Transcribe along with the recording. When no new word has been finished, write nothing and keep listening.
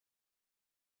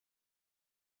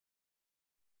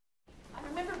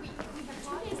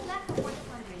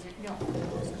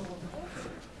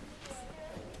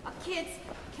kids,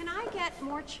 can I get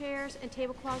more chairs and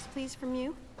tablecloths, please, from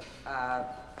you?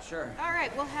 Sure. All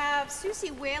right, we'll have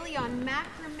Susie Whaley on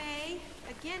macrame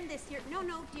again this year. No,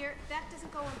 dear, that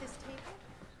doesn't go on this table.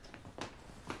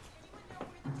 Anyone know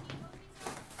where the tea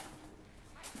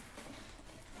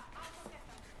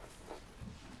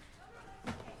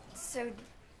are? So,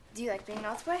 do you like being an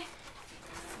altar boy?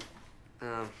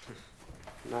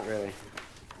 Not really.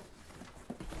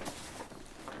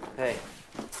 Hey,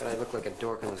 but I look like a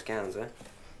dork in those gowns, eh?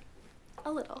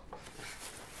 A little.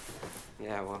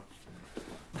 Yeah, well,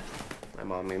 my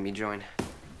mom made me join.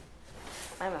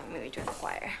 My mom made me join the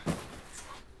choir.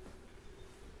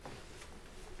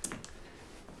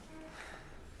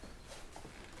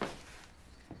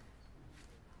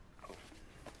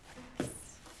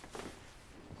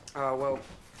 Well,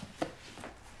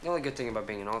 the only good thing about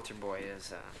being an altar boy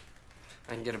is,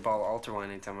 I can get a bottle of altar wine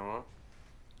anytime I want.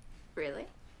 Really?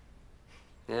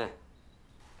 Yeah.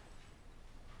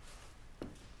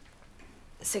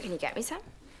 So can you get me some?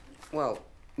 Well,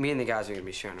 me and the guys are gonna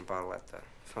be sharing a bottle at the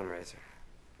fundraiser.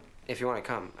 If you want to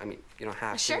come, I mean, you don't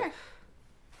have to. Sure.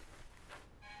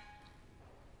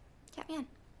 Get me in.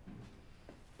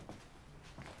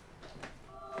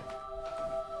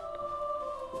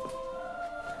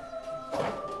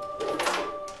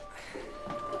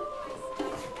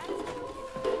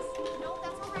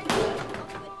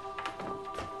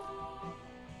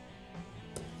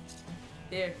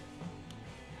 There.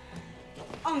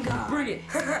 On God. Bring it.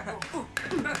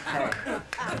 Hey,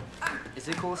 is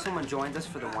it cool if someone joins us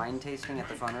for the wine tasting at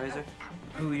the fundraiser?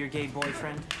 Who, your gay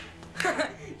boyfriend?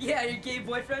 Yeah, your gay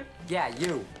boyfriend? Yeah,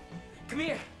 you. Come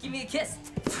here, give me a kiss.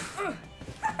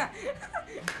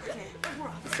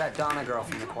 It's that Donna girl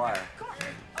from the choir.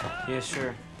 Yeah,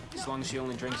 sure. As long as she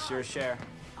only drinks your share.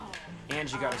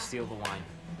 And you gotta steal the wine.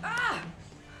 Ah!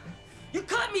 You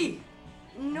cut me!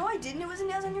 No, I didn't. It was a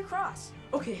nails on your cross.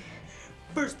 Okay,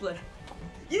 first blood.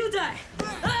 You die!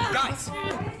 Ah! Guys!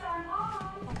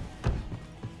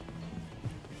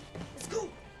 Let's go!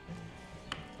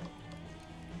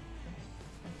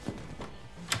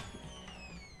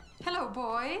 Hello,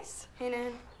 boys. Hey,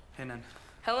 Nan. Hey, Nan.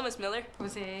 Hello, Miss Miller.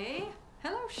 Jose.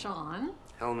 Hello, Sean.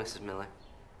 Hello, Mrs. Miller.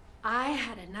 I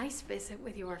had a nice visit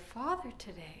with your father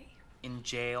today. In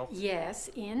jail? Yes,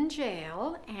 in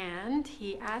jail, and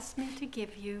he asked me to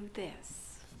give you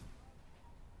this.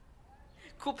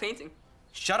 Cool painting.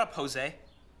 Shut up, Jose.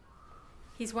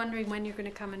 He's wondering when you're going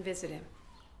to come and visit him.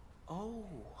 Oh,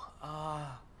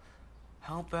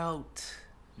 how about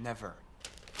never?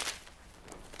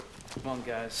 Come on,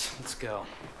 guys, let's go.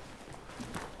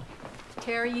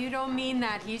 Terry, you don't mean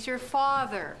that. He's your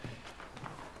father.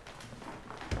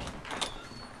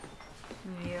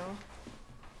 Neil,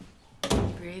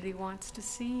 he really wants to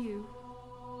see you.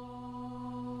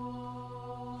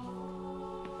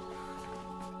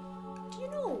 Do you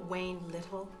know Wayne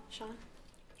Little, Sean?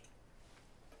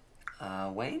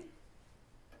 Wayne?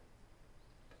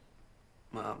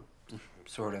 Well,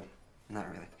 sort of. Not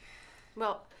really.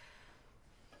 Well,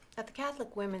 at the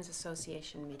Catholic Women's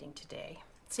Association meeting today,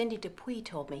 Cindy Dupuy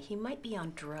told me he might be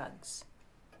on drugs.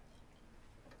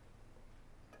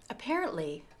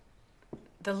 Apparently,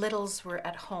 the Littles were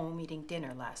at home eating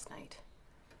dinner last night.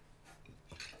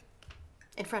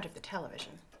 In front of the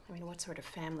television. I mean, what sort of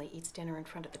family eats dinner in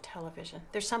front of the television?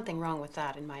 There's something wrong with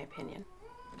that, in my opinion.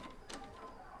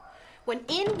 When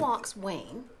in walks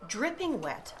Wayne, dripping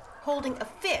wet, holding a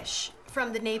fish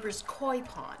from the neighbor's koi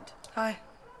pond. Hi,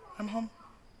 I'm home.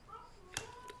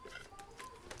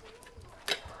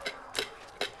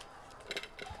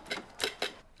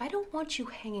 I don't want you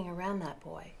hanging around that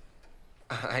boy.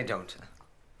 I don't.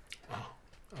 Oh,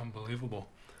 unbelievable.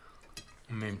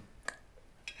 I mean,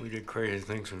 we did crazy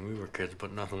things when we were kids,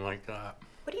 but nothing like that.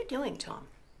 What are you doing, Tom?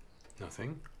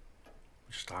 Nothing.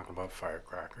 We're just talking about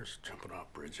firecrackers, jumping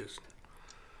off bridges.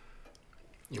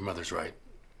 Your mother's right.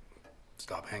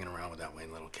 Stop hanging around with that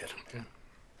Wayne Little kid, okay?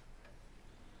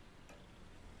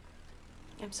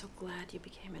 I'm so glad you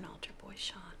became an altar boy,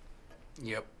 Sean.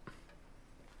 Yep.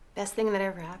 Best thing that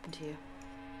ever happened to you.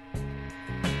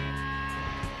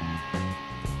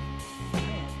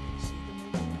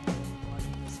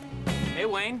 Hey,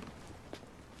 Wayne.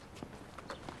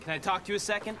 Can I talk to you a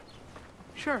second?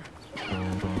 Sure.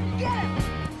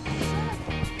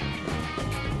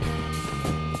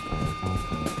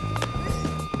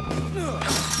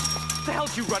 What the hell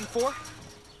did you run for?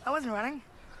 I wasn't running.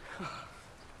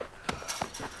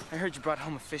 I heard you brought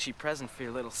home a fishy present for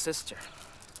your little sister.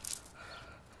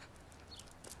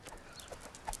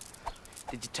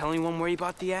 Did you tell anyone where you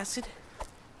bought the acid?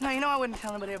 No, you know I wouldn't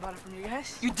tell anybody about it from you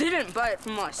guys. You didn't buy it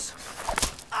from us.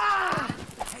 Ah!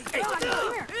 Hey, come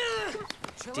here.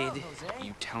 Did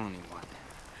you tell anyone?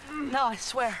 No, I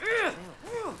swear.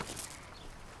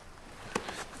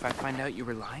 If I find out you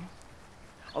were lying,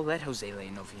 I'll let Jose lay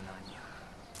Novena on you.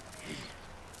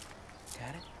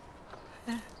 Got it?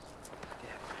 Yeah.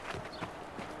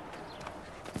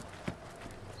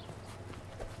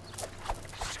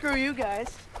 Screw you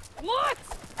guys. What?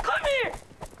 Come here!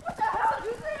 What the hell?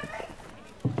 Did you say to me?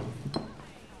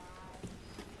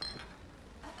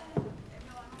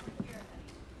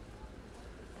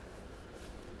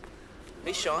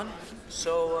 Hey, Sean.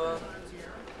 So,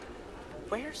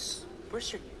 where's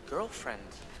your girlfriend?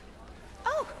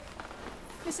 Oh,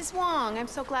 Mrs. Wong, I'm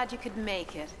so glad you could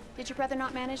make it. Did your brother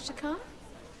not manage to come?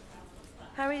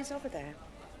 Harry's over there.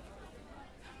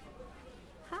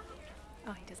 Huh?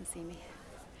 Oh, he doesn't see me.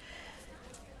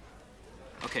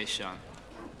 Okay, Sean.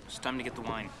 It's time to get the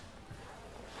wine.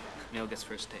 Neil gets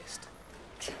first taste.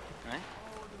 Right?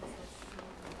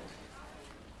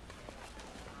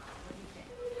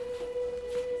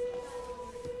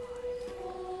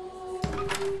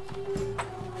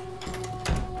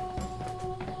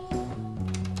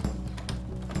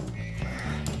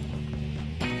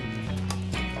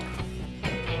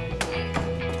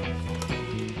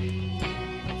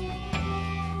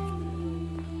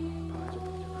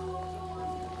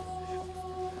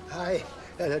 Hi.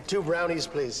 2 brownies,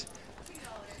 please.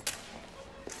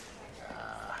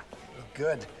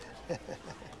 Good.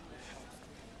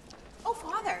 Oh,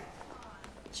 Father.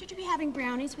 Should you be having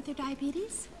brownies with your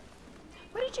diabetes?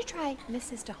 Why don't you try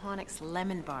Mrs. DeHonik's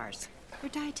lemon bars? They're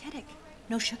dietetic.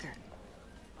 No sugar.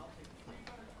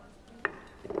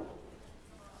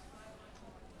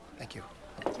 Thank you.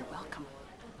 You're welcome.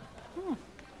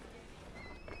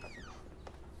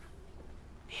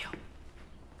 Neil.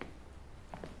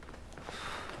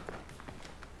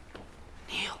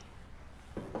 Neil.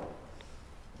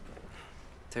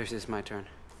 Thursday is my turn.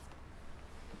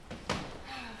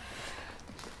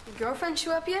 Your girlfriend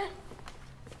show up yet?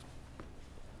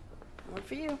 More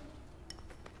for you.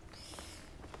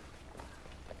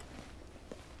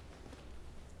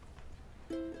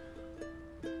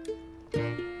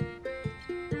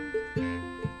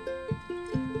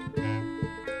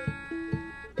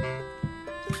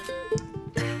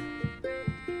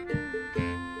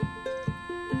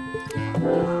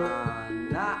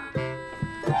 Donna.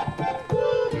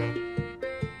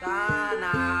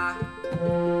 Donna.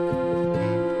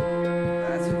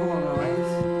 That's a cool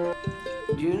noise.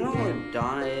 Do you know what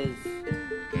Donna is?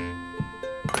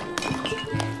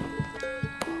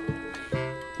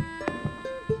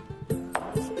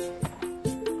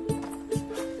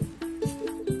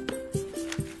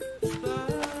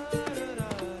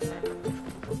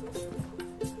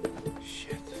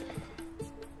 Shit.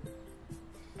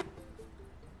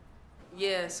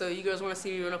 Yeah, so you girls want to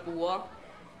see me run up a wall?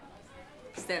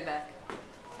 Stand back.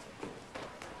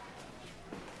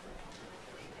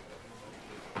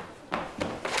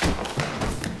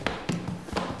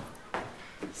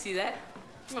 See that?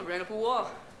 I ran up a wall.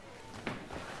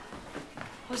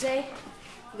 Jose,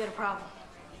 we got a problem.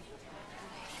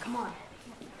 Come on.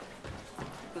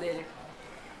 Later.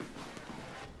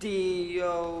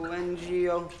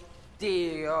 D-O-N-G-O.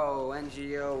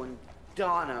 D-O-N-G-O. And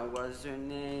Donna was her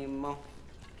name. Oh.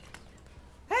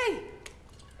 Hey!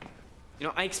 You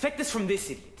know, I expect this from this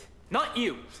idiot, not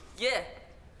you. Yeah.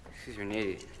 She's an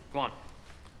idiot. Come on,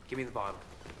 give me the bottle.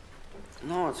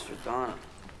 No, it's for Donna.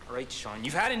 All right, Sean,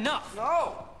 you've had enough.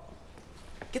 No!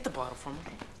 Get the bottle from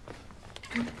her.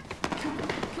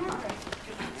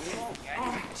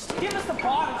 Just give us the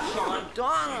bottle, Sean.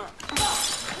 Donna!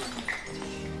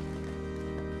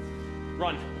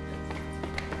 Run.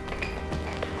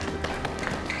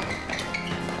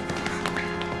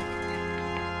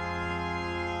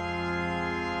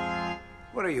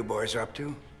 What are you boys up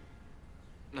to?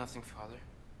 Nothing, Father.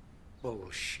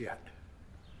 Bullshit.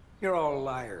 You're all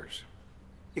liars.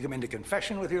 You come into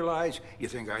confession with your lies, you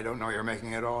think I don't know you're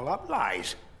making it all up?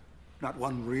 Lies. Not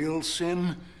one real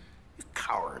sin. You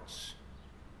cowards.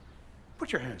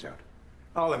 Put your hands out.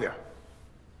 All of you.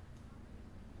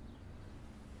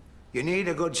 You need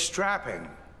a good strapping.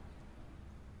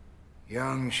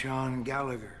 Young Sean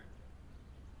Gallagher.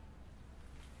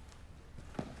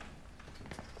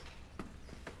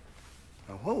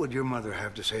 Now, what would your mother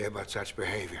have to say about such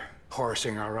behavior?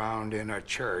 Horsing around in a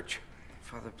church.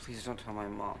 Father, please don't tell my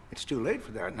mom. It's too late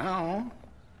for that now.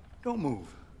 Don't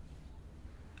move.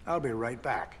 I'll be right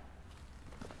back.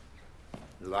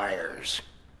 Liars.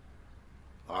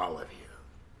 All of you.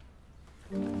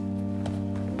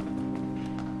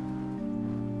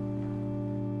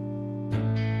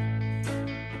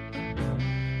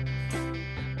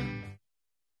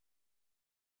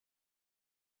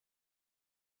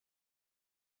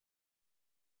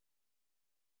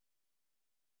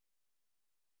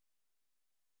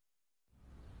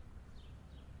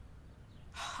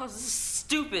 Oh, this is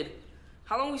stupid.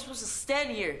 How long are we supposed to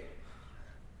stand here?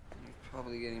 I'm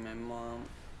probably getting my mom.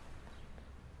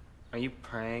 Are you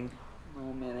praying?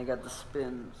 Oh man, I got the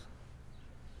spins.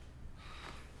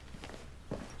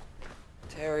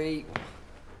 Terry.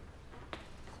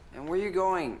 And where you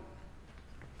going?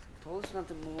 Told us not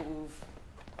to move.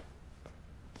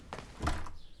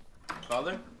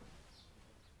 Father?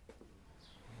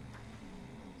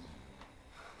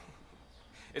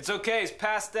 It's okay, he's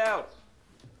passed out.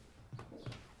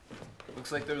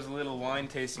 Looks like there was a little wine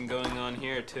tasting going on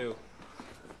here, too.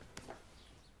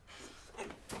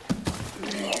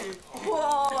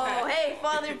 Whoa, hey,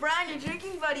 Father Brown, your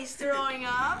drinking buddy's throwing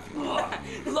up.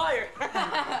 Liar!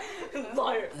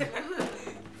 Liar!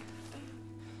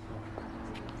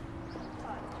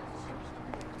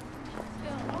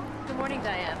 Good morning,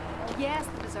 Diane. Yes,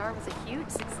 the bazaar was a huge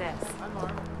success. I'm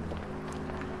Mark.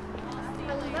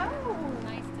 Hello.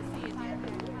 Nice to see you.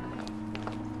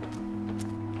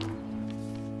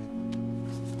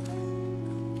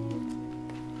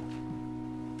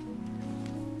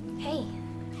 Hey,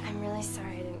 I'm really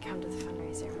sorry I didn't come to the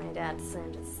fundraiser. My dad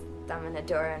slammed his thumb in a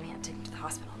door and we had to take him to the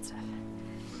hospital and stuff.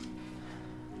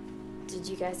 Did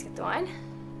you guys get the wine?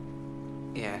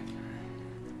 Yeah.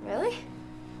 Really?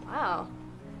 Wow.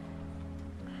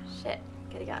 Shit,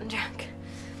 could have gotten drunk.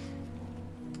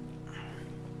 Are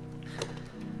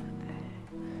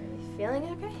you feeling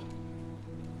okay?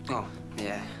 Oh,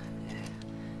 yeah.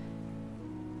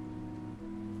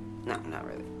 No, not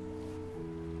really.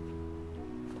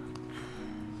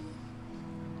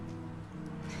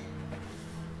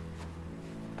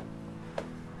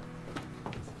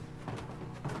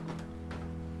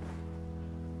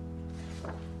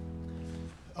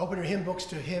 Open your hymn books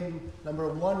to hymn number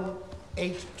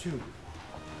 182.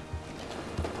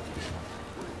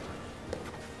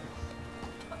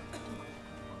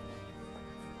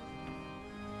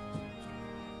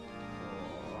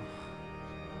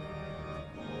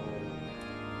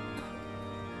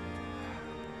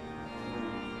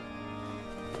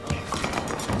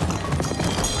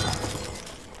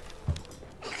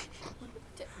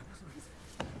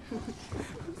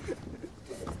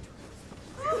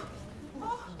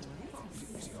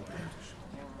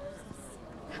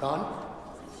 Sean?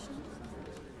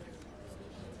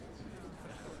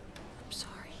 I'm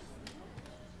sorry.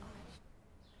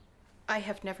 I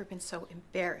have never been so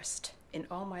embarrassed in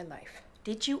all my life.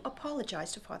 Did you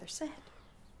apologize to Father Sad?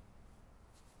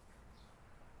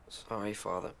 Sorry,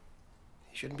 Father.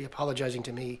 He shouldn't be apologizing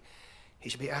to me.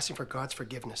 He should be asking for God's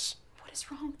forgiveness. What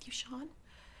is wrong with you, Sean?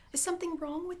 Is something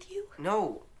wrong with you?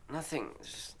 No, nothing.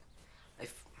 It's just, it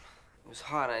was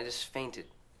hot and I just fainted.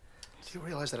 Do you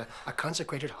realize that a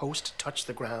consecrated host touched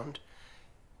the ground?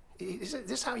 Is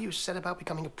this how you set about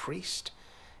becoming a priest?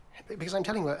 Because I'm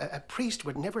telling you, a priest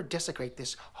would never desecrate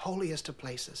this holiest of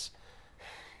places.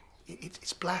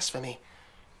 It's blasphemy.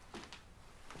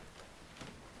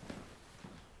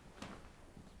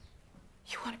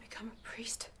 You want to become a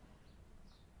priest?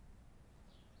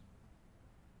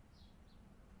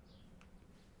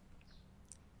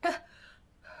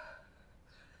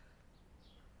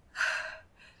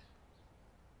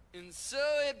 And so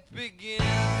it begins.